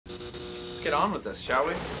let's get on with this, shall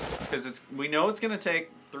we? Because we know it's gonna take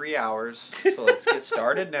 3 hours, so let's get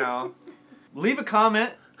started now. Leave a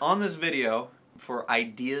comment on this video for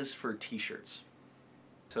ideas for t-shirts.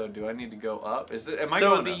 So do I need to go up? Am I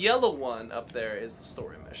going the up? yellow one up there is the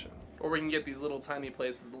story mission. Or we can get these little tiny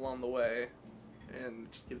places along the way, and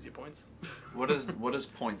it just gives you points. What does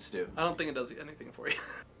points do? I don't think it does anything for you.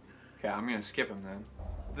 Okay, I'm gonna skip him then.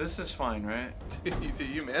 This is fine, right? To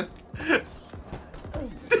you, man.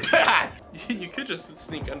 You could just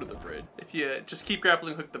sneak under the bridge. If you just keep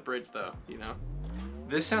grappling hook the bridge, though, you know?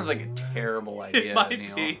 This sounds like a terrible idea, It might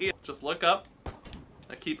Neil. be. Just look up.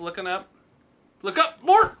 Now keep looking up. Look up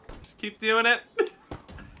more! Just keep doing it.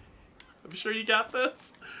 I'm sure you got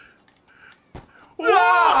this.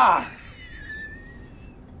 Ah!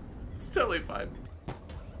 It's totally fine.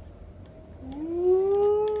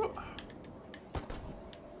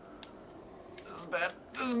 This is bad.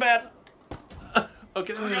 This is bad.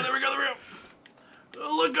 Okay, there we go, there we go, there we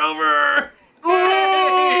go. Look over!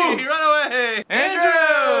 Hey, run away!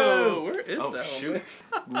 Andrew! Where is that shoot.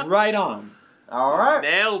 Right on. All right.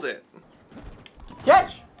 Nailed it.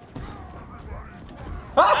 Catch!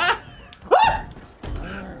 Ah! Ah!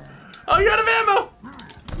 Oh, you're out of ammo!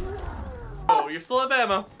 Oh, you're still out of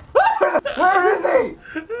ammo. Where is he?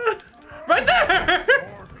 Right there!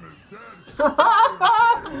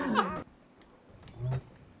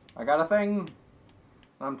 I got a thing.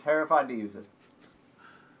 I'm terrified to use it.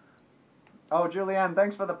 Oh, Julianne,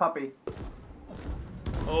 thanks for the puppy.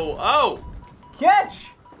 Oh!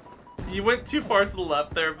 Catch! You went too far to the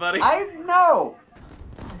left there, buddy. I know.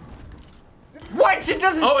 What? It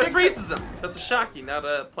doesn't. Oh, stick it freezes him. That's a shocky, not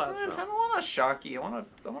a plasma. I don't want a shocky. I want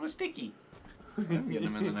a sticky. I'm getting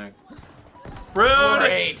him in the neck. Rude.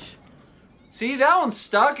 Great. See, that one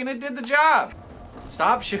stuck and it did the job.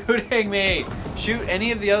 Stop shooting me. Shoot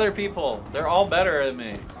any of the other people. They're all better than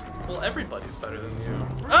me. Well, everybody's better than you.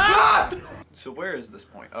 Ah! So where is this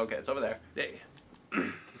point? Okay, it's over there. Hey.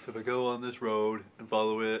 So if I go on this road and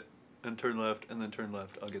follow it and turn left and then turn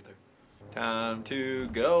left, I'll get there. Time to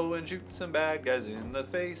go and shoot some bad guys in the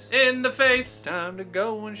face. In the face. Time to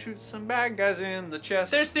go and shoot some bad guys in the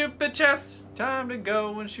chest. Their stupid chest. Time to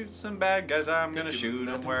go and shoot some bad guys. I'm gonna shoot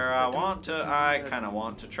them where I want to. I kinda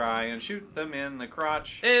want to try and shoot them in the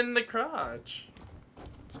crotch. In the crotch.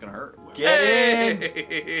 It's gonna hurt. Get in!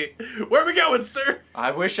 Hey. Where are we going, sir?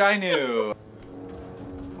 I wish I knew.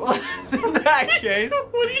 Well, in that case,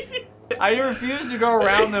 What do you... I refuse to go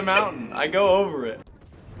around the mountain. I go over it.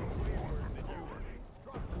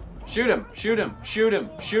 Shoot him, shoot him, shoot him,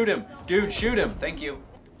 shoot him. Dude, shoot him. Thank you.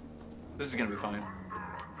 This is gonna be fine.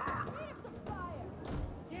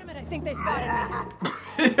 Damn it, I think they spotted me.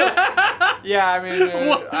 Yeah, I mean,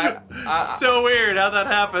 so weird how that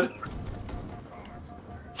happened.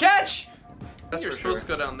 catch! That's You're for supposed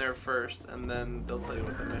sure. to go down there first, and then they'll tell you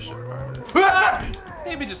what the mission part is.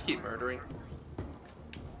 Maybe just keep murdering.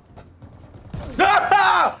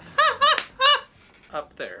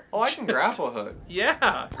 Up there. Oh, I can grapple hook.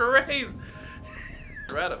 Yeah, great.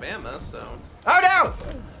 We're out of ammo, so. Oh no!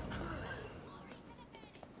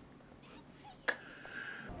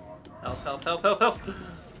 Health, health, health, health, health.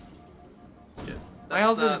 It's good. My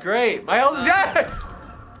health is great. My health is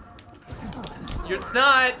It's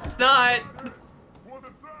not. It's not.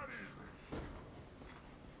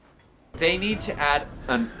 They need to add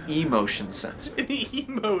an emotion sensor.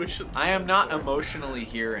 Emotions. I am not emotionally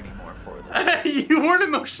here anymore for this. You weren't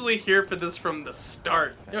emotionally here for this from the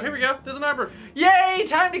start. Yo, here we go. There's an arbor. Yay!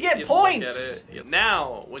 Time to get You points! look at it.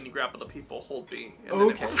 Now, when you grapple the people, hold B. And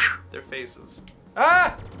then Okay. their faces.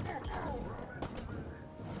 Ah!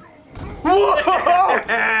 Whoa! Whoa!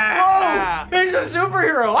 He's a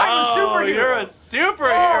superhero! I'm a superhero! You're a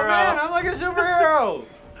superhero! Oh man, I'm like a superhero!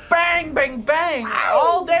 Bang, bang, bang!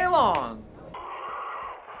 All day long!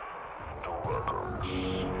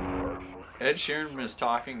 Ed Sheeran is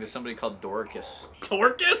talking to somebody called Dorcas.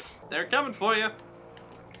 Dorcas? They're coming for you.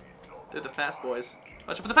 They're the fast boys.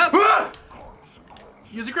 Watch out for the fast boys!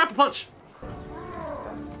 Use your grapple punch.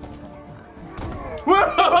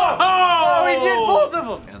 Whoa! We did both of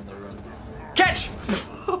them! And the run. Catch!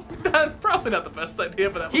 Probably not the best idea,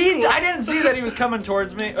 but that was He, cool. I didn't see that he was coming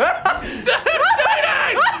towards me.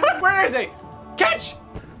 Where is he? Catch!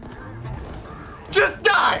 Just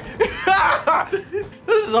die!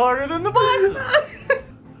 This is harder than the boss.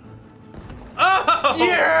 Oh!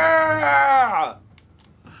 Yeah!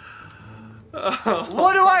 Oh.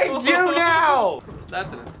 What do I do now?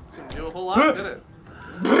 That didn't seem to do a whole lot, did it?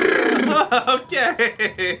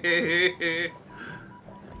 Okay.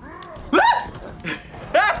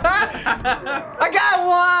 I got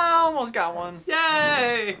one! Almost got one.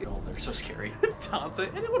 Yay! they're so scary. Dante,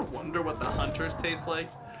 anyone wonder what the hunters taste like?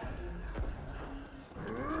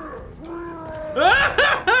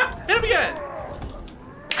 Hit him again!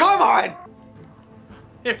 Come on!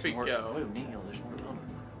 Here we More, go. oh, Neil, there's more Tommy.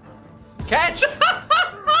 Catch!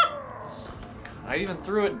 I even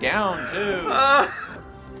threw it down, too.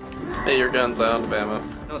 Hey, your gun's out of ammo.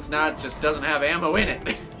 No, it's not. It just doesn't have ammo in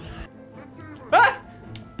it. Ah!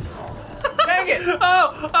 Dang it!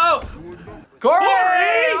 Oh! Corey! Corey!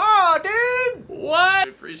 Oh, dude! What? I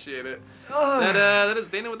appreciate it. That is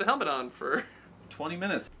Dana with the helmet on for 20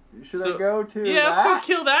 minutes. Should I go to Yeah, let's that? go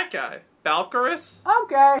kill that guy. Valkyrus?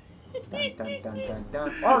 Okay. Dun, dun, dun, dun,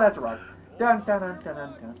 dun. Oh, that's a rock. Dun, dun, dun, dun,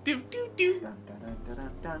 dun, dun. Do do do. Dun, dun, dun,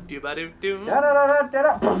 dun, dun. Do ba do do. Dun, dun, dun, dun,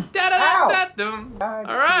 dun, dun. Da da da Ow! da dum.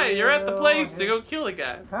 Alright, you're at the place to go kill the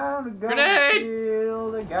guy. Time to go Grenade! to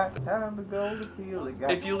kill the guy. Time to go to kill the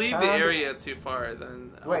guy. If you leave the Time to- area too far,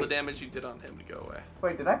 then all the Wait. damage you did on him would go away.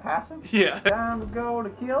 Wait, did I pass him? Yeah. Time to go to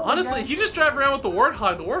kill Honestly, the if guy. you just drive around with the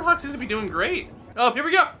Warthog seems to be doing great. Oh, here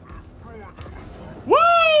we go. Woo!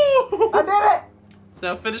 I did it!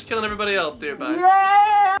 So now finish killing everybody else, dude. Bye.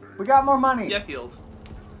 Yeah! We got more money. Yeah, healed.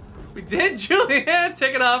 We did, Julianne.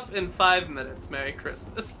 Take it off in 5 minutes. Merry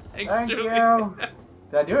Christmas. Thanks, Thank Julianne. you.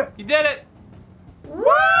 Did I do it? You did it. Woo!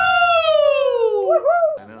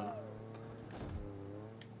 I know.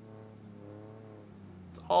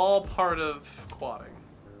 It's all part of quadding.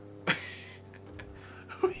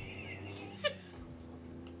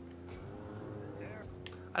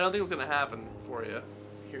 I don't think it's gonna happen for you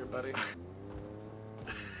here, buddy.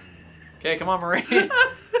 Okay, come on, Marine.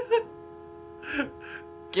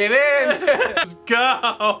 Get in! Let's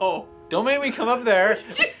go! Don't make me come up there.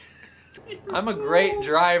 I'm a great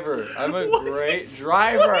driver. I'm a great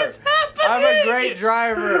driver. What is happening? I'm a great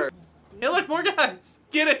driver. Hey, look, more guys.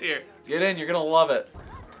 Get in here. Get in, you're gonna love it.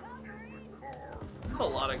 There's a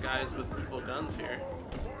lot of guys with evil guns here.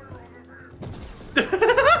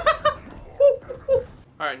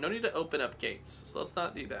 Alright, no need to open up gates, so let's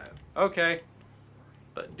not do that. Okay.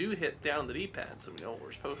 But do hit down the D-pad so we know what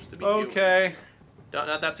we're supposed to be doing. Okay.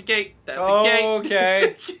 No, that's a gate. That's a gate.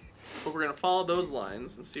 Okay. But we're gonna follow those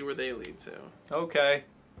lines and see where they lead to. Okay.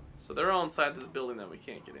 So they're all inside this building that we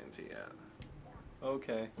can't get into yet.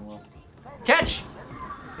 Okay. Well. Catch!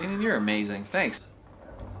 Daniel, you're amazing. Thanks.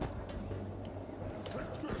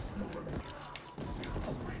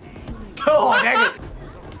 Oh, dang it!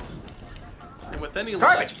 And with any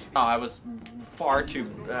Garbage! luck... Oh, I was far too...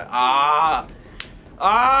 Okay.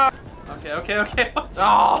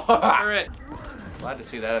 Oh! Alright. Glad to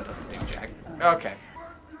see that it doesn't do jack. Okay.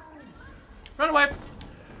 Run away!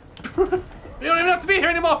 You don't even have to be here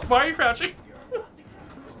anymore! Why are you crouching?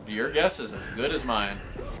 Your guess is as good as mine.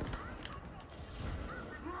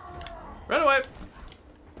 Run away!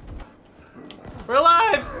 We're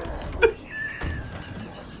alive!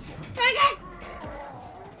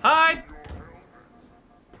 Hide!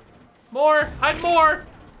 More! Hide more!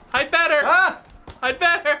 Hide better! Ah! Hide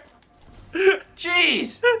better!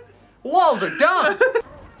 Jeez! Walls are dumb!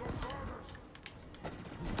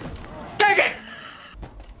 Take it!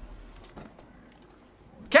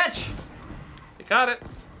 Catch! You got it.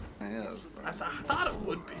 Yeah, I thought it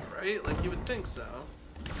would be, right? Like, you would think so.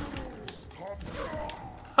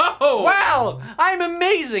 Oh! wow! I'm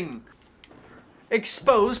amazing!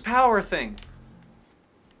 Expose power thing.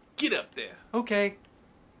 Get up there. Okay.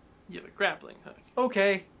 You have a grappling hook.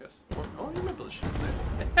 Okay. Yes. Oh, you remember the shit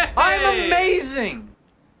there. I'm Hey! amazing!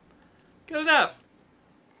 Good enough.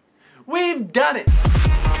 We've done it!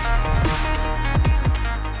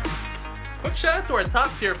 Quick shout out to our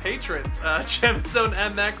top tier patrons, Gemstone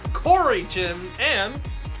MX, Corey Jim, and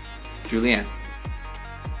Julianne.